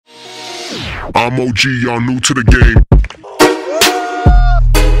I'm OG, y'all new to the game.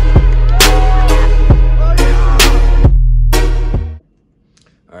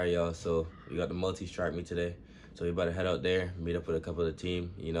 Alright, y'all, so we got the multis track me today. So we about to head out there, meet up with a couple of the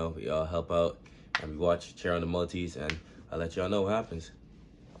team. You know, we all help out and we watch, cheer on the multis, and I'll let y'all know what happens.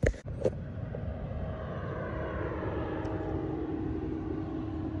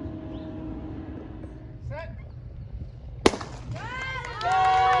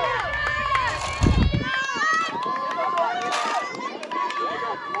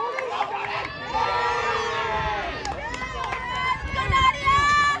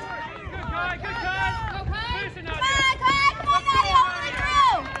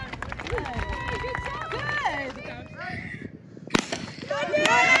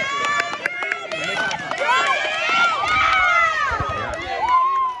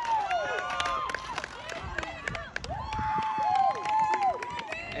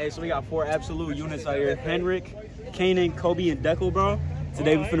 Hey, so we got 4 absolute units out here. Henrik, Kanan, Koby, and Deco, bro.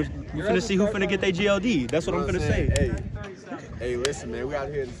 Today we finna see who finna get their GLD. That's what I'm finna say. Hey, listen, man, we out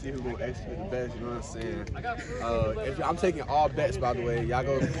here to see who's gonna execute the best, you know what I'm saying? I'm taking all bets, by the way. Y'all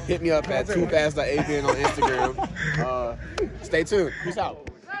go hit me up at 2fast.avn on Instagram. Stay tuned. Peace out.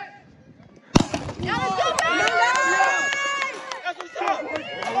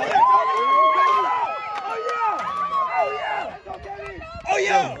 Oh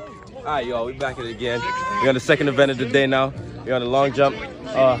yeah! Alright, y'all, we back at it again. We're on the second event of the day now. We're on the long jump.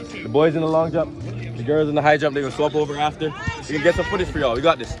 The boys in the long jump, the girls in the high jump, they're gonna swap over after. We can get some footage for y'all. We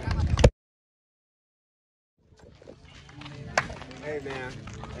got this. Hey, man.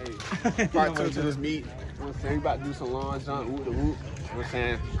 Hey, part 2 to this meet. You know what I'm saying? We about to do some long jump, whoop the whoop. You know what I'm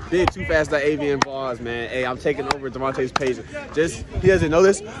saying? Big 2fast.avn bars, man. Hey, I'm taking over Demonte's page. He doesn't know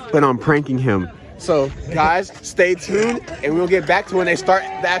this, but I'm pranking him. So, guys, stay tuned, and we'll get back to when they start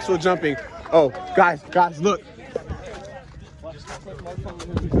the actual jumping. Oh, guys, look.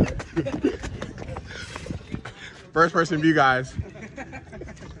 First person view, guys.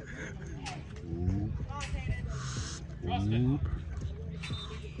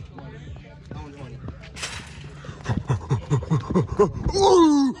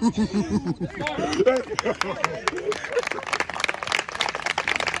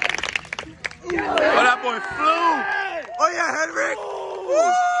 Oh, that boy flew! Oh yeah, Henrik!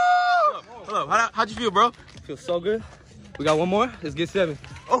 Hold up, how'd you feel, bro? Feel so good. We got one more. Let's get 7.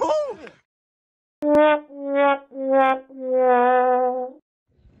 Oh!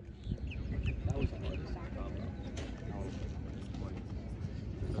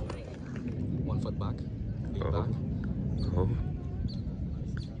 One foot back. Oh.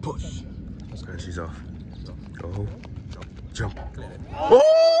 Push. Okay, she's off. Oh. Jump.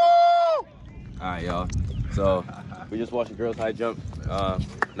 Oh! Alright, y'all. So, we just watched the girls' high jump. Now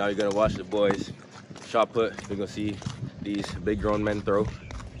you're gonna watch the boys' shot put. We're gonna see these big grown men throw.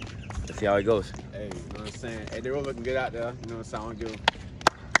 Let's see how it goes. Hey, you know what I'm saying? Hey, they were looking good out there. You know what I'm saying? I want to give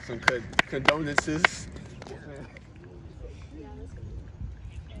some condolences.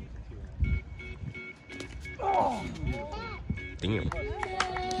 Oh. Damn.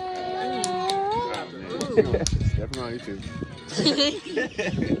 Definitely on YouTube.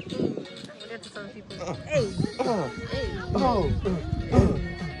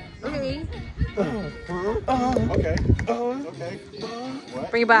 Okay. Okay.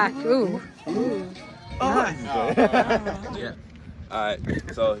 Bring it back. Ooh. Yeah. Alright,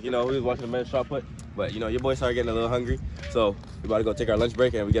 so you know we was watching the men's shot put, but you know your boys started getting a little hungry, so we about to go take our lunch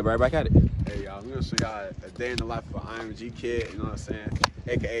break and we get right back at it. Hey y'all, we're gonna show y'all a day in the life of an IMG kid, you know what I'm saying?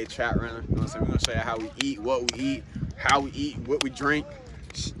 AKA trap runner, you know what I'm saying? We're gonna show you how we eat, what we eat, how we eat, what we drink,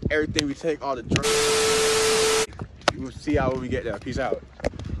 everything we take, all the drugs. We'll see y'all when we get there. Peace out.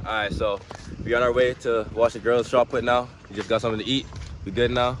 Alright, so we on our way to watch the girls shot put now. We just got something to eat. We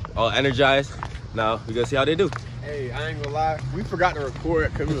good now, all energized. Now we gonna see how they do. Hey, I ain't gonna lie, we forgot to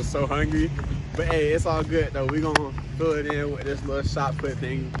record because we were so hungry. But hey, it's all good though. We gonna fill it in with this little shot put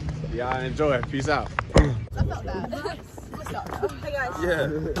thing. Y'all enjoy. Peace out. I felt that. Hey guys. Yeah.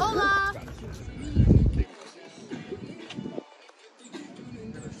 Hola.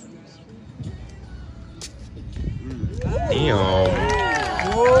 Damn.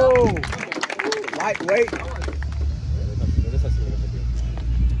 Whoa. Lightweight.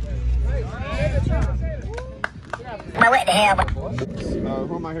 What the hell?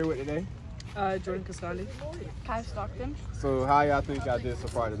 Who am I here with today? Jordan Cascali. Kai Stockton. So how y'all think y'all did so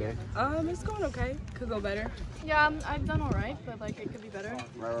far today? It's going okay. Could go better. Yeah, I've done all right, but like it could be better.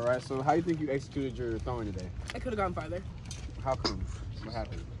 Right. So how you think you executed your throwing today? I could have gone farther. How come? What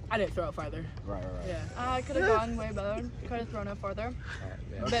happened? I didn't throw it farther. Right. Yeah. I could have gone way better. Could have thrown it farther.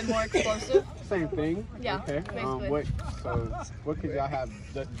 A bit more explosive. Same thing. Yeah, Okay. basically. What could y'all have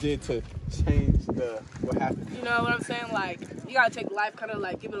did to change what happened? You know what I'm saying? Like, you gotta take life, kind of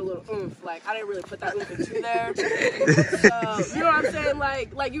like give it a little oomph. Like, I didn't really put that oomph into there. So, you know what I'm saying?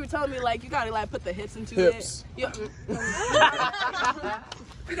 Like you were telling me, like, you gotta like put the hips into it. Yeah.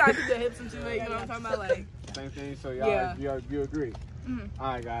 You gotta put the hips into it. You know what I'm talking about? Like, Same thing. So y'all, you agree? Mm-hmm.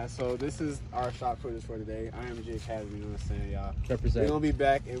 All right, guys. So this is our shot footage for today. IMG Academy. You know what I'm saying, y'all? Represent. We're gonna be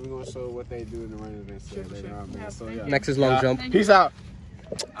back and we're gonna show what they do in the running events later on, man. Yeah, So thank yeah. Next is long jump. Peace out.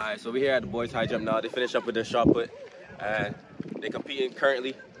 All right, so we're here at the boys high jump now. They finished up with their shot put, and they competing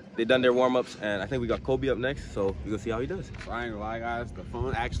currently. They done their warm ups, and I think we got Kobe up next, so we gonna see how he does. So I ain't gonna lie, guys. The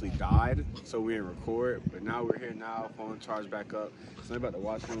phone actually died, so we didn't record. But now we're here now. Phone charged back up. So we're about to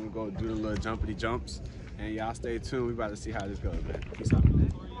watch him go do the little jumpity jumps, and y'all stay tuned. We about to see how this goes, man. Peace out.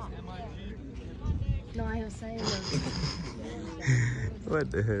 No, I was saying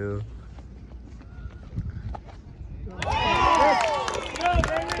What the hell?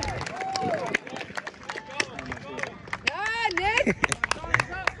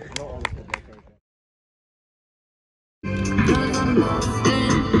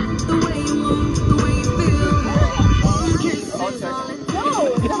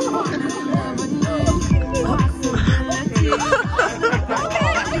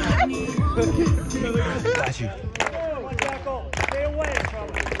 Got you. Stay away from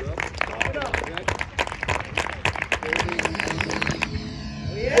it.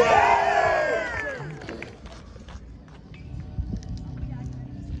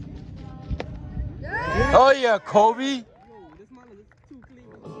 Oh yeah, Kobe.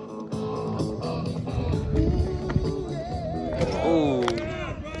 Oh.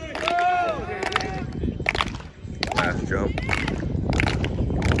 Last jump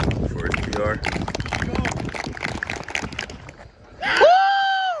for his PR.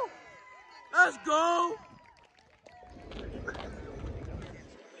 Woo! Let's go.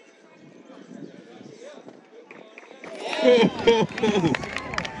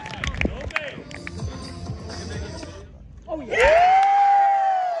 Oh yeah!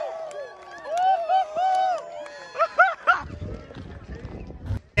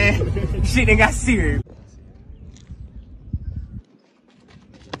 Shit, they got serious.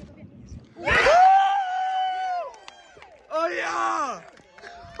 Oh yeah!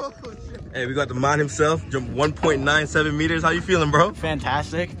 Hey, we got the man himself, jump 1.97 meters. How you feeling, bro?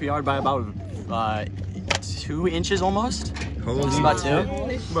 Fantastic. PR'd by about 2 inches almost. Holy Just about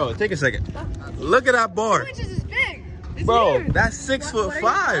 2. Bro, take a second. Look at that bar. is big. Bro, that's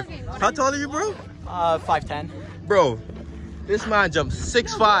 6'5". How tall are you, bro? 5'10". Bro, this man jumped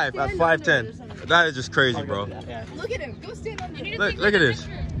 6'5" at 5'10". That is just crazy, bro. Yeah. Look at him. Go stand on him. Look at this.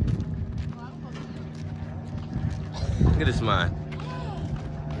 Look at this man.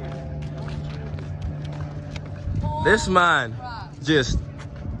 This man just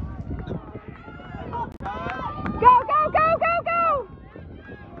Go, go, go, go, go!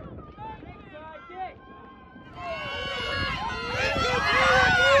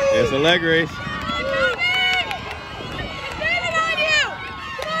 it's a leg race.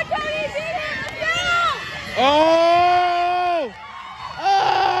 Oh!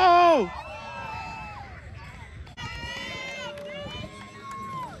 Oh!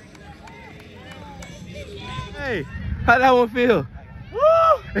 Hey, how'd that one feel? Woo!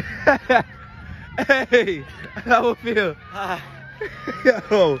 Hey, how'd that one feel?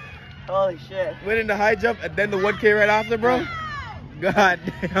 Yo, Holy shit. winning the high jump and then the 1K right after, bro? God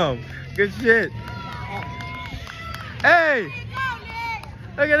damn, good shit. Hey,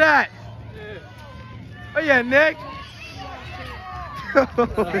 look at that. Oh yeah, Nick.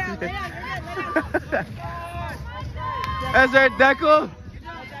 That's our Deco.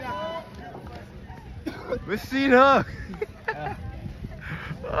 Machine hook.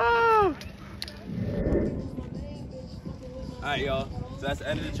 Oh. Alright, y'all. So that's the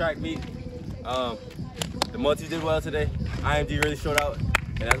end of the track meet. The multis did well today. IMD really showed out.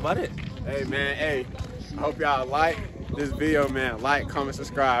 And that's about it. Hey man, hey. I hope y'all like this video, man. Like, comment,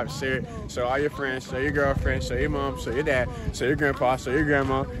 subscribe, share. Show all your friends, show your girlfriend, show your mom, show your dad, show your grandpa, show your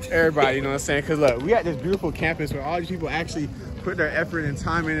grandma, everybody, you know what I'm saying? Because look, we at this beautiful campus where all these people actually put their effort and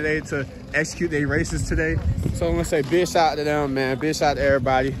time in today to execute their races today. So I'm gonna say big shout out to them, man. Big shout out to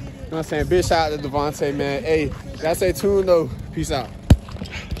everybody. You know what I'm saying? Big shout out to Devontae, man. Hey, gotta stay tuned though. Peace out.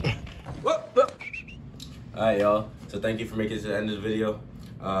 Alright, y'all. So thank you for making it to the end of the video.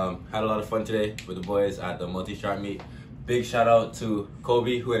 Had a lot of fun today with the boys at the multi-track meet. Big shout out to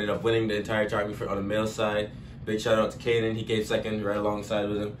Kobe, who ended up winning the entire track meet on the male side. Big Big shout out to Kaden. He came second right alongside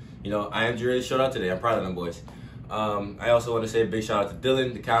with him. You know, IMG really showed out today. I'm proud of them boys. I also want to say a big shout out to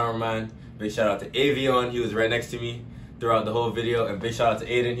Dylan, the cameraman. Big shout out to Avion. He was right next to me throughout the whole video. And big shout out to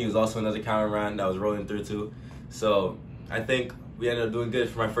Aiden. He was also another cameraman that was rolling through too. So I think we ended up doing good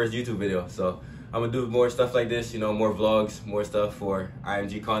for my first YouTube video. So I'm gonna do more stuff like this, you know, more vlogs, more stuff for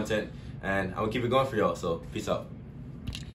IMG content, and I'm gonna keep it going for y'all. So peace out.